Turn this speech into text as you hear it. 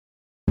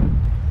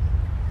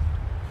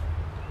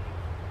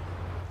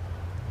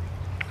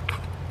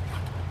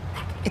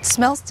It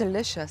smells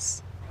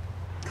delicious.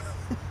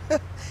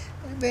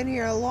 I've been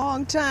here a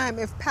long time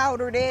if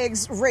powdered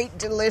eggs rate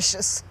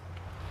delicious.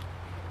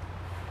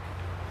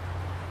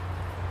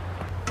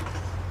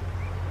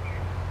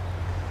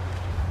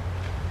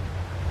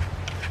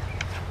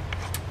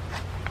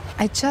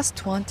 I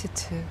just wanted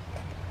to.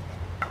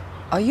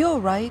 Are you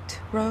all right,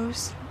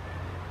 Rose?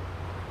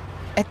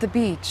 At the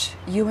beach,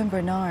 you and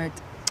Bernard.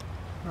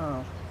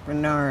 Oh,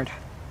 Bernard.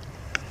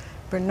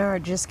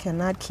 Bernard just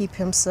cannot keep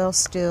himself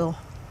still.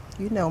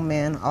 You know,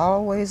 man,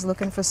 always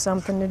looking for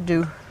something to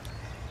do.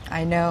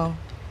 I know.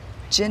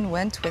 Jin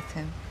went with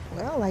him.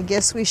 Well, I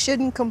guess we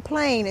shouldn't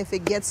complain if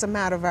it gets him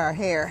out of our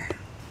hair.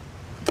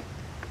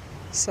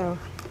 So,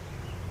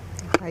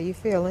 how you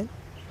feeling?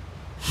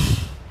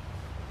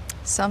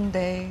 Some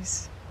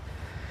days.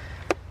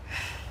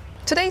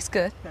 Today's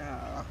good.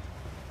 Oh.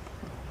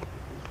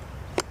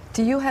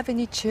 Do you have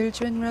any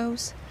children,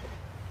 Rose?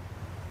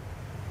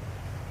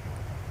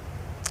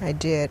 I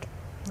did.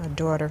 A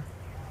daughter.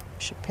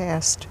 She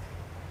passed.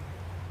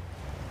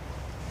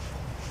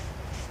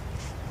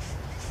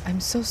 I'm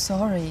so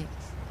sorry.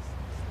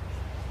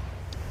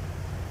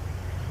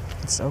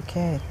 It's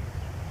okay.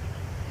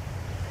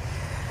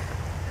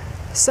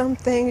 Some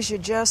things you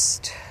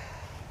just...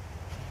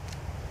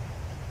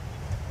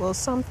 Well,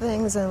 some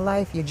things in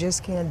life you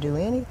just can't do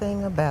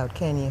anything about,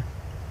 can you?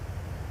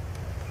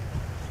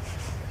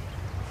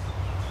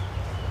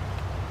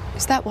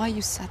 Is that why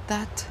you said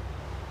that?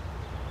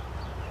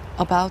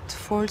 About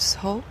false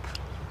hope?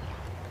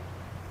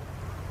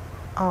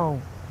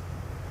 Oh,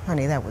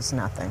 honey, that was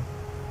nothing.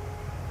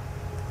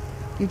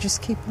 You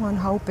just keep on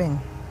hoping.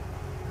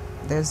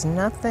 There's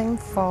nothing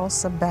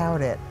false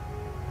about it.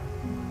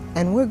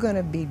 And we're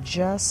gonna be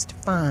just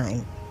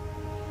fine.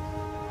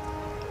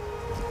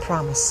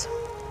 Promise.